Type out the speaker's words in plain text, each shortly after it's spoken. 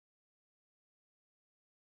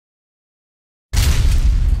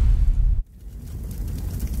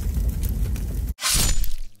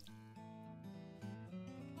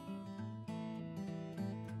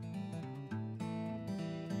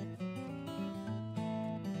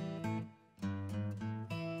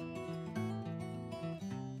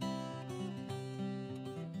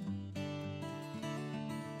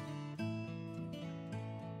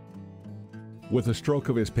With a stroke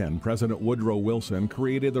of his pen, President Woodrow Wilson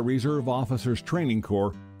created the Reserve Officers Training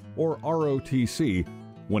Corps, or ROTC,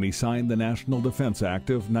 when he signed the National Defense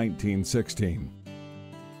Act of 1916.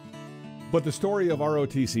 But the story of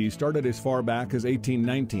ROTC started as far back as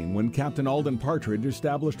 1819, when Captain Alden Partridge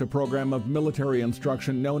established a program of military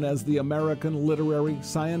instruction known as the American Literary,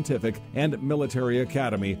 Scientific, and Military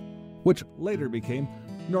Academy, which later became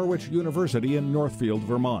Norwich University in Northfield,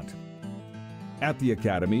 Vermont. At the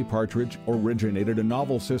Academy, Partridge originated a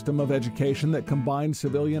novel system of education that combined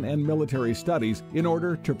civilian and military studies in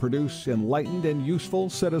order to produce enlightened and useful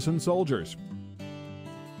citizen soldiers.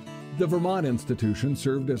 The Vermont institution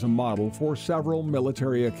served as a model for several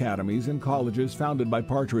military academies and colleges founded by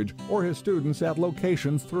Partridge or his students at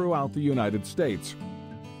locations throughout the United States.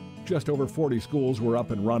 Just over 40 schools were up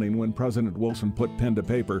and running when President Wilson put pen to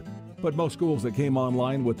paper, but most schools that came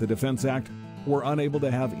online with the Defense Act were unable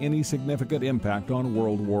to have any significant impact on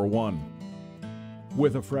World War I.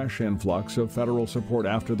 With a fresh influx of federal support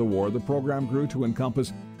after the war, the program grew to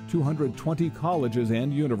encompass 220 colleges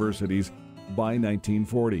and universities by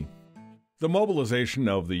 1940. The mobilization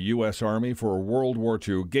of the U.S. Army for World War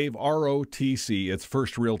II gave ROTC its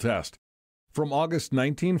first real test. From August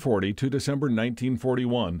 1940 to December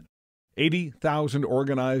 1941, 80,000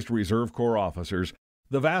 organized Reserve Corps officers,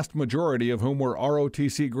 the vast majority of whom were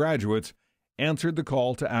ROTC graduates, answered the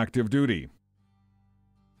call to active duty.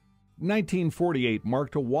 1948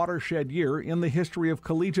 marked a watershed year in the history of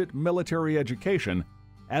collegiate military education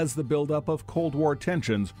as the buildup of Cold War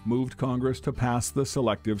tensions moved Congress to pass the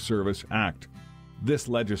Selective Service Act. This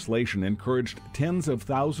legislation encouraged tens of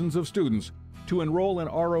thousands of students to enroll in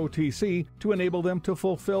ROTC to enable them to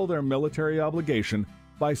fulfill their military obligation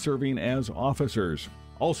by serving as officers.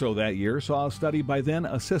 Also that year saw a study by then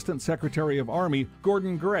Assistant Secretary of Army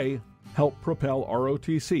Gordon Gray help propel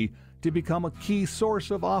ROTC to become a key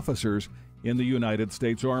source of officers in the United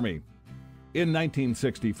States Army. In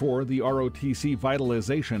 1964, the ROTC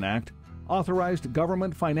Vitalization Act authorized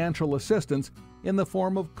government financial assistance in the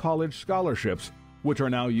form of college scholarships, which are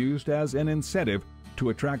now used as an incentive to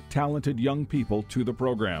attract talented young people to the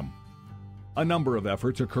program. A number of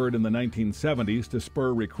efforts occurred in the 1970s to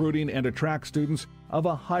spur recruiting and attract students of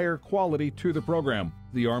a higher quality to the program.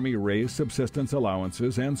 The Army raised subsistence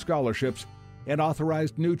allowances and scholarships and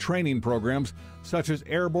authorized new training programs such as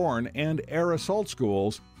airborne and air assault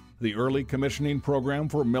schools, the early commissioning program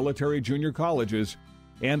for military junior colleges,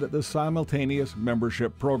 and the simultaneous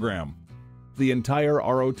membership program. The entire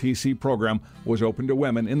ROTC program was open to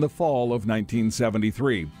women in the fall of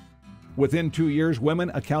 1973. Within 2 years,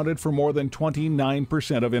 women accounted for more than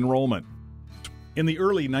 29% of enrollment. In the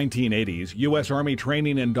early 1980s, U.S. Army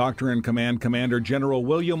Training and Doctrine Command Commander General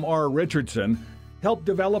William R. Richardson helped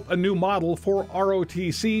develop a new model for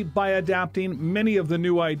ROTC by adapting many of the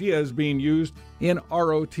new ideas being used in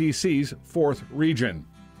ROTC's 4th region.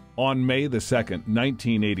 On May 2,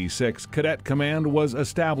 1986, Cadet Command was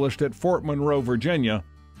established at Fort Monroe, Virginia,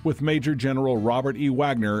 with Major General Robert E.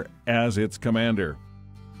 Wagner as its commander.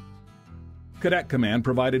 Cadet Command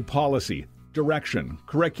provided policy, direction,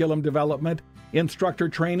 curriculum development, instructor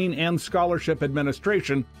training, and scholarship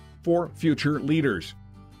administration for future leaders.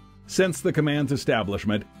 Since the command's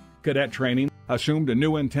establishment, cadet training assumed a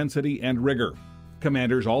new intensity and rigor.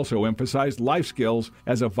 Commanders also emphasized life skills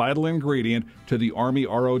as a vital ingredient to the Army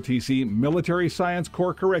ROTC Military Science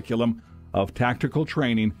Corps curriculum of tactical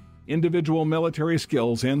training, individual military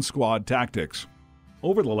skills, and squad tactics.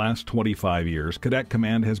 Over the last 25 years, Cadet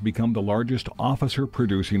Command has become the largest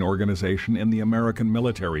officer-producing organization in the American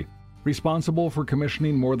military, responsible for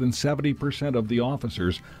commissioning more than 70% of the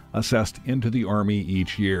officers assessed into the Army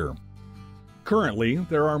each year. Currently,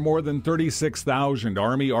 there are more than 36,000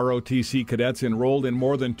 Army ROTC cadets enrolled in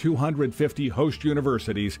more than 250 host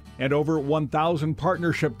universities and over 1,000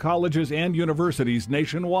 partnership colleges and universities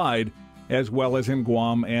nationwide, as well as in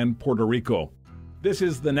Guam and Puerto Rico. This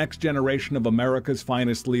is the next generation of America's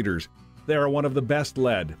finest leaders. They are one of the best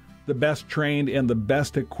led, the best trained, and the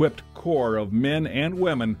best equipped corps of men and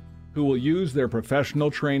women who will use their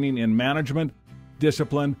professional training in management,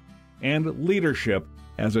 discipline, and leadership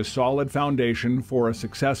as a solid foundation for a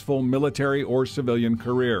successful military or civilian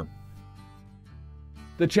career.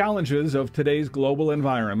 The challenges of today's global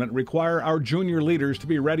environment require our junior leaders to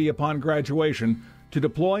be ready upon graduation to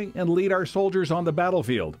deploy and lead our soldiers on the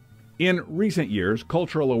battlefield. In recent years,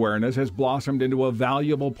 cultural awareness has blossomed into a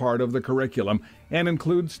valuable part of the curriculum and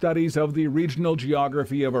includes studies of the regional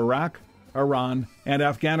geography of Iraq, Iran, and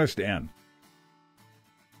Afghanistan.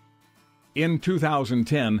 In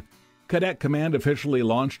 2010, Cadet Command officially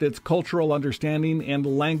launched its Cultural Understanding and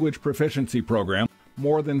Language Proficiency Program.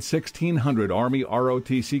 More than 1,600 Army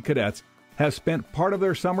ROTC cadets has spent part of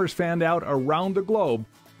their summers fanned out around the globe,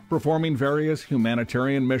 performing various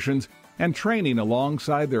humanitarian missions and training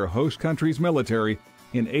alongside their host country's military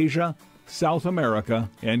in Asia, South America,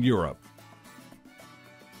 and Europe.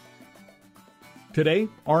 Today,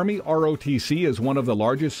 Army ROTC is one of the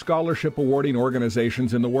largest scholarship awarding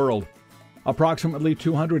organizations in the world. Approximately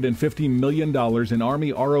 $250 million in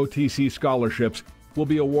Army ROTC scholarships will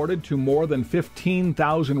be awarded to more than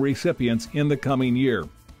 15,000 recipients in the coming year.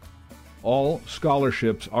 All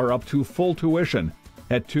scholarships are up to full tuition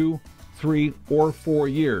at 2, 3, or 4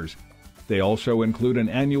 years. They also include an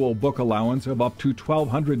annual book allowance of up to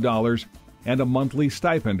 $1,200 and a monthly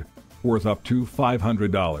stipend worth up to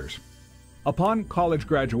 $500. Upon college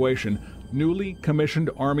graduation, newly commissioned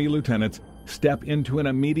Army lieutenants step into an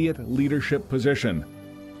immediate leadership position.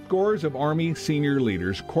 Scores of Army senior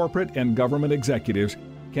leaders, corporate and government executives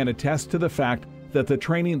can attest to the fact that the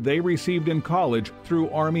training they received in college through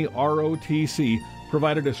Army ROTC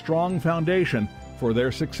provided a strong foundation for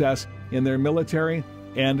their success in their military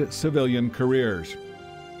and civilian careers.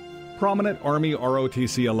 Prominent Army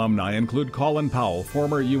ROTC alumni include Colin Powell,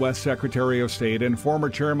 former U.S. Secretary of State and former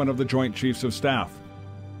chairman of the Joint Chiefs of Staff;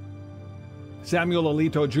 Samuel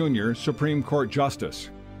Alito Jr., Supreme Court Justice;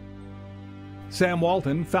 Sam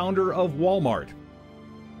Walton, founder of Walmart;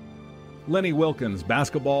 Lenny Wilkins,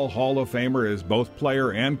 Basketball Hall of Famer, is both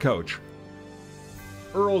player and coach;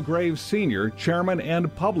 Earl Graves Sr., chairman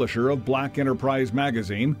and publisher of Black Enterprise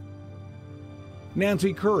magazine;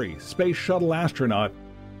 Nancy Curry, Space Shuttle astronaut;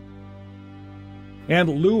 and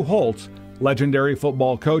Lou Holtz, legendary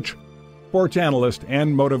football coach, sports analyst,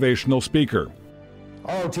 and motivational speaker.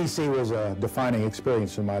 ROTC was a defining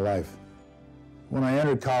experience in my life. When I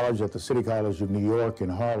entered college at the City College of New York in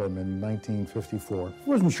Harlem in 1954, I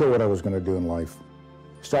wasn't sure what I was going to do in life.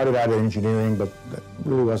 Started out in engineering, but that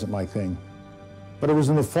really wasn't my thing. But it was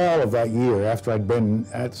in the fall of that year, after I'd been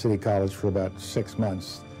at City College for about 6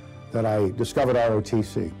 months, that I discovered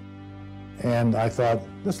ROTC. And I thought,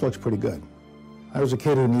 this looks pretty good. I was a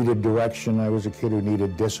kid who needed direction. I was a kid who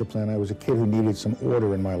needed discipline. I was a kid who needed some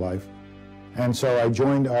order in my life. And so I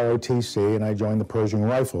joined ROTC, and I joined the Pershing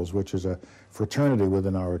Rifles, which is a fraternity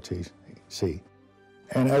within ROTC.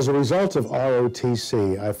 And as a result of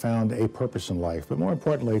ROTC, I found a purpose in life. But more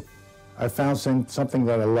importantly, I found something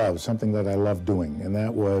that I love, something that I love doing, and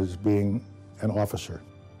that was being an officer,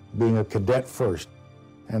 being a cadet first.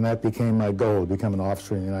 And that became my goal, to become an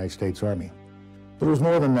officer in the United States Army. But it was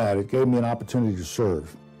more than that. It gave me an opportunity to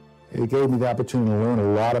serve. It gave me the opportunity to learn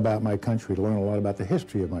a lot about my country, to learn a lot about the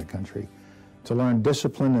history of my country, to learn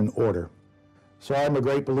discipline and order. So I'm a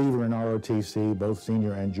great believer in ROTC, both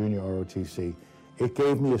senior and junior ROTC. It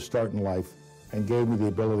gave me a start in life and gave me the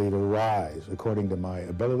ability to rise according to my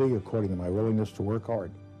ability, according to my willingness to work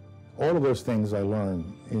hard. All of those things I learned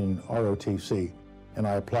in ROTC, and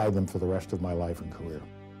I applied them for the rest of my life and career.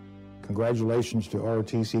 Congratulations to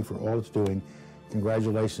ROTC for all it's doing.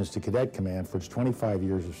 Congratulations to Cadet Command for its 25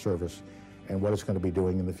 years of service and what it's going to be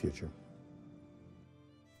doing in the future.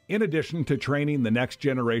 In addition to training the next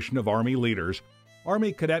generation of Army leaders,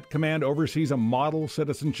 Army Cadet Command oversees a model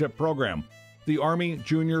citizenship program, the Army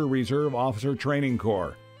Junior Reserve Officer Training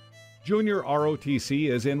Corps. Junior ROTC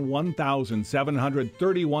is in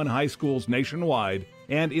 1,731 high schools nationwide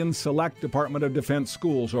and in select Department of Defense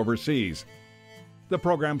schools overseas. The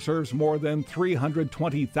program serves more than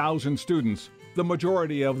 320,000 students, the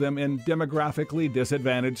majority of them in demographically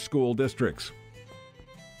disadvantaged school districts.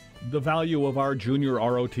 The value of our Junior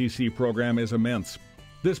ROTC program is immense.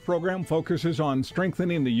 This program focuses on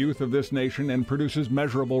strengthening the youth of this nation and produces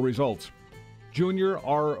measurable results. Junior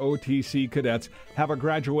ROTC cadets have a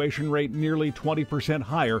graduation rate nearly 20%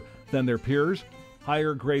 higher than their peers,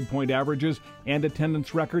 higher grade point averages and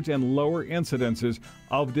attendance records, and lower incidences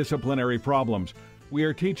of disciplinary problems. We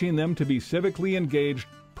are teaching them to be civically engaged,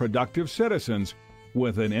 productive citizens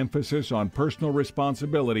with an emphasis on personal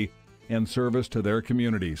responsibility and service to their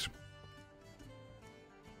communities.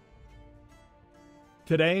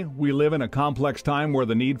 Today, we live in a complex time where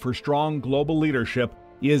the need for strong global leadership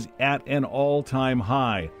is at an all-time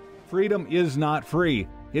high. Freedom is not free.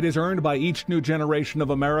 It is earned by each new generation of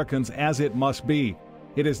Americans, as it must be.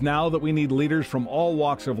 It is now that we need leaders from all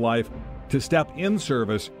walks of life to step in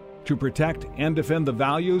service to protect and defend the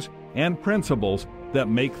values and principles that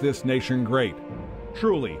make this nation great.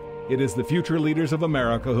 Truly, it is the future leaders of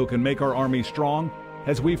America who can make our Army strong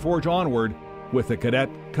as we forge onward with the Cadet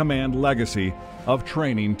Command legacy of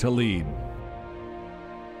training to lead.